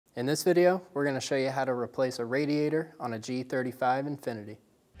In this video, we're going to show you how to replace a radiator on a G35 Infiniti.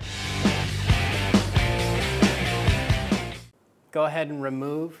 Go ahead and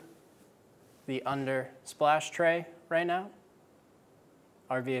remove the under splash tray right now.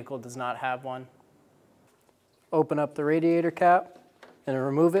 Our vehicle does not have one. Open up the radiator cap and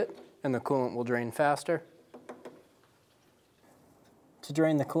remove it, and the coolant will drain faster. To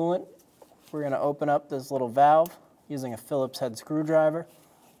drain the coolant, we're going to open up this little valve using a Phillips head screwdriver.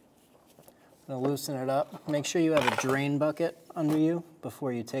 I'm going to loosen it up. Make sure you have a drain bucket under you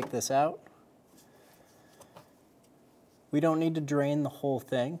before you take this out. We don't need to drain the whole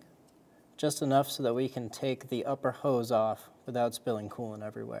thing, just enough so that we can take the upper hose off without spilling coolant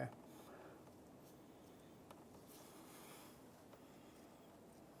everywhere.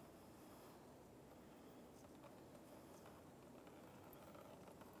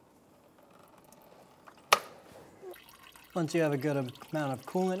 Once you have a good amount of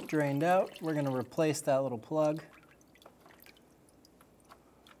coolant drained out, we're going to replace that little plug.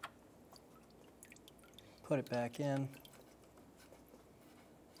 Put it back in.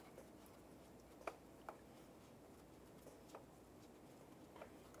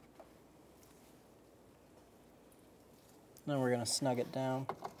 Then we're going to snug it down.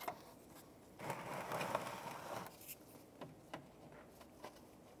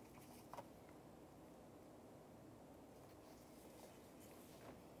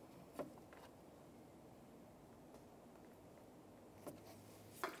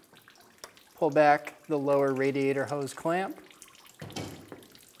 Pull back the lower radiator hose clamp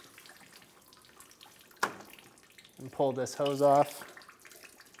and pull this hose off.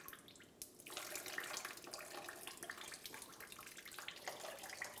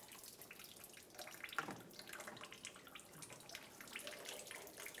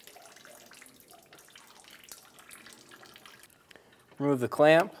 Remove the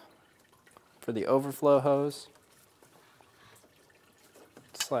clamp for the overflow hose.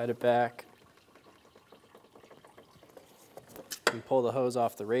 Slide it back. And pull the hose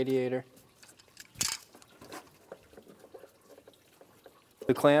off the radiator.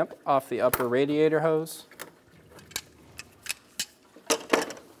 The clamp off the upper radiator hose.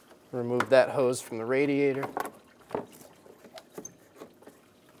 Remove that hose from the radiator.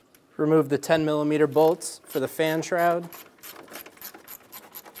 Remove the 10mm bolts for the fan shroud.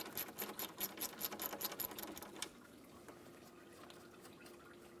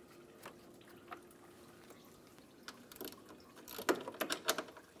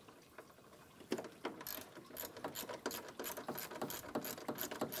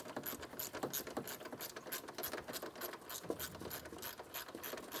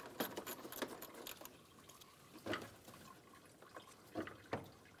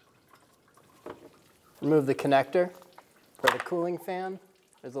 Remove the connector for the cooling fan.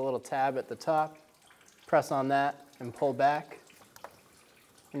 There's a little tab at the top. Press on that and pull back.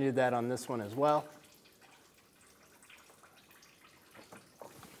 You do that on this one as well.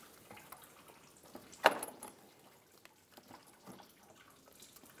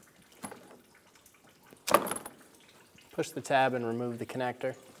 Push the tab and remove the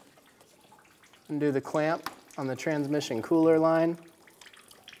connector. Undo the clamp on the transmission cooler line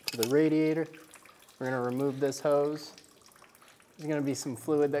for the radiator. We're going to remove this hose. There's going to be some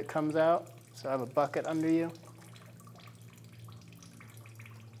fluid that comes out, so I have a bucket under you.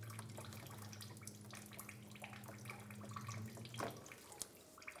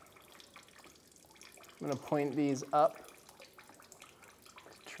 I'm going to point these up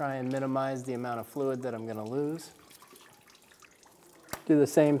to try and minimize the amount of fluid that I'm going to lose. Do the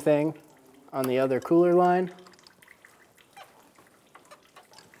same thing on the other cooler line.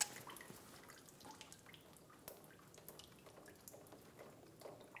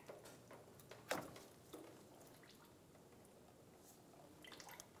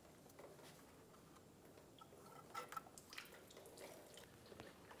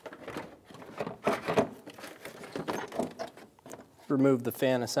 Remove the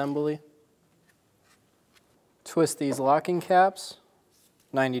fan assembly. Twist these locking caps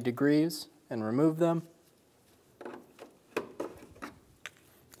 90 degrees and remove them.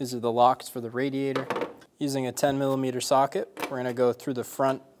 These are the locks for the radiator. Using a 10mm socket, we're going to go through the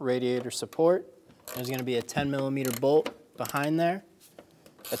front radiator support. There's going to be a 10mm bolt behind there,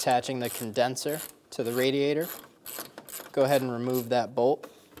 attaching the condenser to the radiator. Go ahead and remove that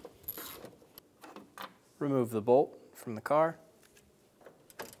bolt. Remove the bolt from the car.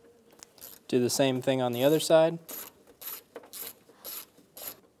 Do the same thing on the other side.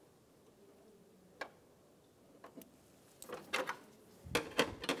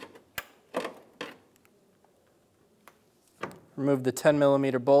 Remove the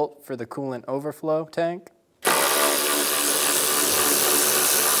 10mm bolt for the coolant overflow tank.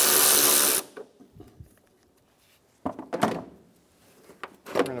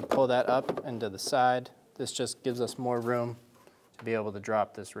 We're going to pull that up and to the side. This just gives us more room to be able to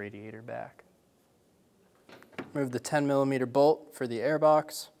drop this radiator back. Remove the 10mm bolt for the air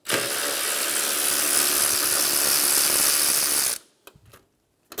box.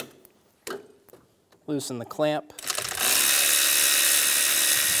 Loosen the clamp.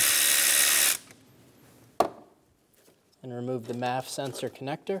 And remove the MAF sensor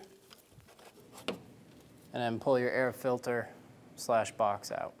connector. And then pull your air filter /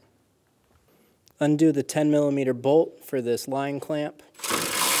 box out. Undo the 10mm bolt for this line clamp.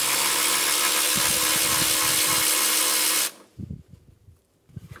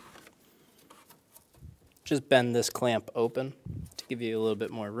 Just bend this clamp open to give you a little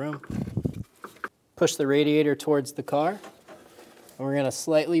bit more room. Push the radiator towards the car, and we're going to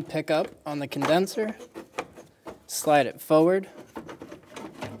slightly pick up on the condenser, slide it forward,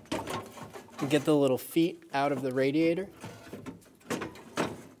 and get the little feet out of the radiator.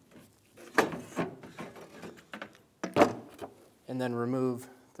 And then remove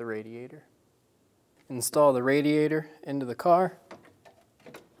the radiator. Install the radiator into the car.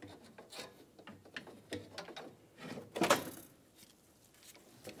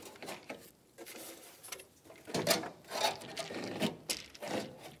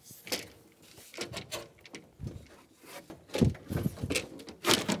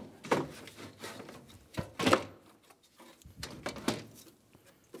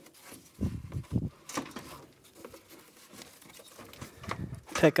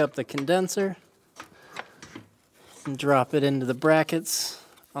 Pick up the condenser and drop it into the brackets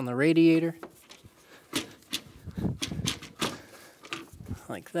on the radiator,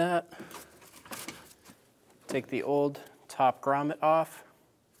 like that. Take the old top grommet off.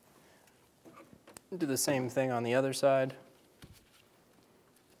 Do the same thing on the other side.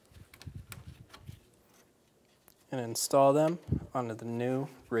 And install them onto the new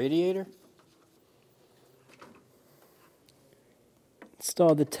radiator.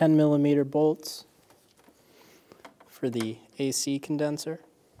 Install the 10mm bolts for the AC condenser.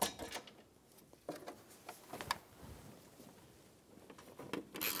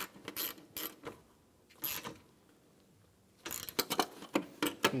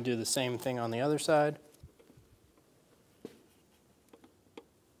 And do the same thing on the other side.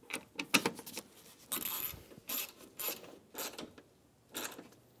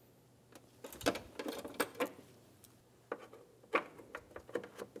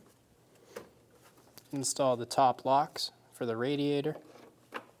 Install the top locks for the radiator.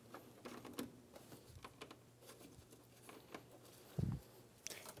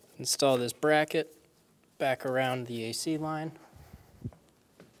 Install this bracket back around the AC line.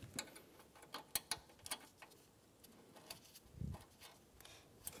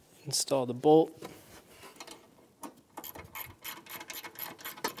 Install the bolt.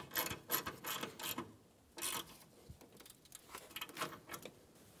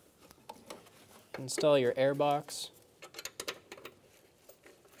 Install your air box.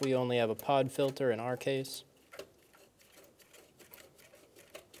 We only have a pod filter in our case.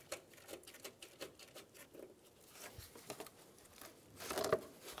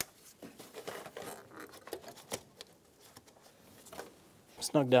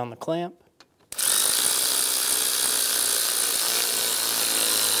 Snug down the clamp.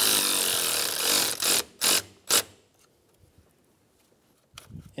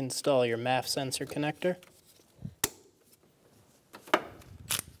 Install your MAF sensor connector.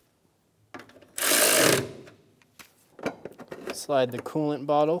 Slide the coolant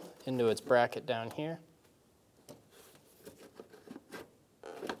bottle into its bracket down here.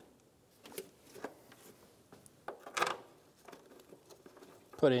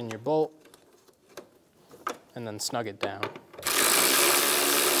 Put in your bolt and then snug it down.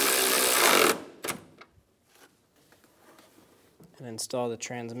 And install the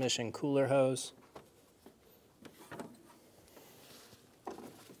transmission cooler hose.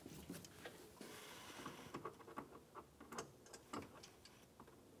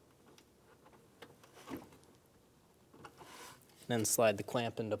 Then slide the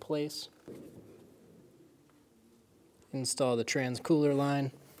clamp into place. Install the trans cooler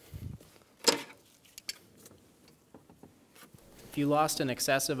line. If you lost an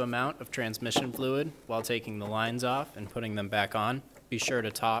excessive amount of transmission fluid while taking the lines off and putting them back on, be sure to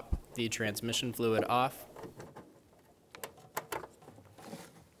top the transmission fluid off.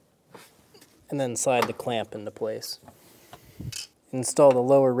 And then slide the clamp into place. Install the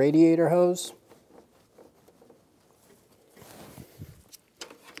lower radiator hose.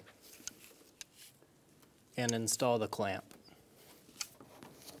 and install the clamp.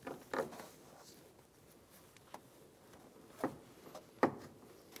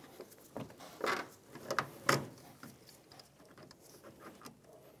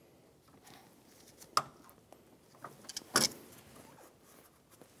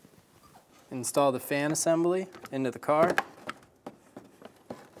 Install the fan assembly into the car.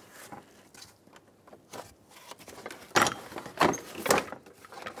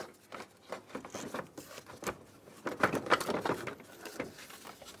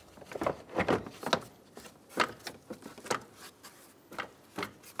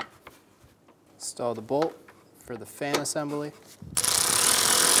 Install the bolt for the fan assembly.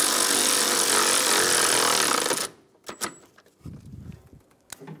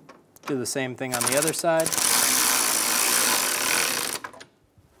 Do the same thing on the other side.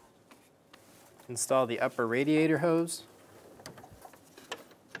 Install the upper radiator hose.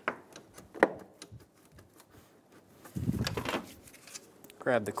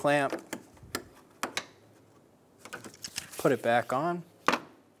 Grab the clamp. Put it back on.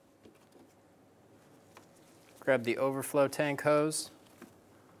 Grab the overflow tank hose.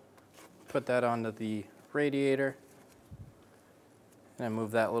 Put that onto the radiator. And then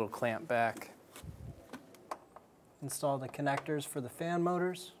move that little clamp back. Install the connectors for the fan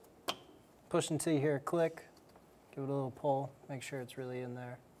motors. Push until you hear a click. Give it a little pull. Make sure it's really in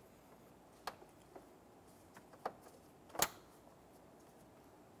there.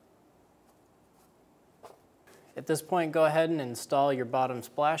 At this point, go ahead and install your bottom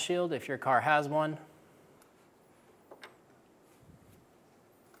splash shield if your car has one.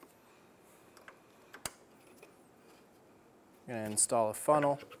 I'm going to install a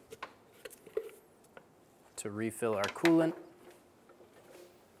funnel to refill our coolant.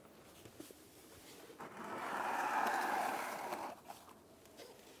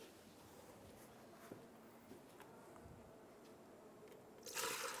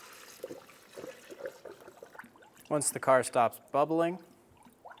 Once the car stops bubbling,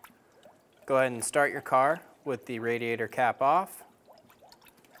 go ahead and start your car with the radiator cap off.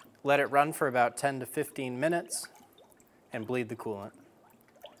 Let it run for about 10 to 15 minutes. And bleed the coolant.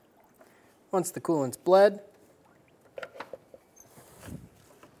 Once the coolant's bled,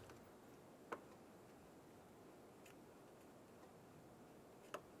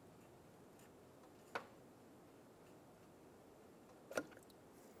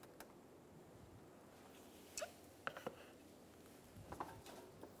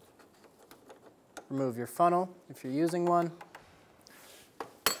 remove your funnel if you're using one.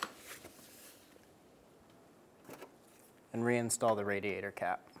 And reinstall the radiator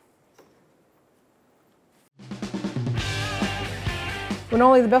cap. When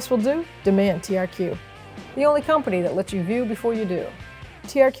only the best will do, demand TRQ. The only company that lets you view before you do.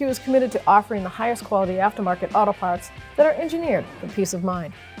 TRQ is committed to offering the highest quality aftermarket auto parts that are engineered for peace of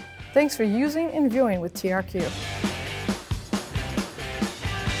mind. Thanks for using and viewing with TRQ.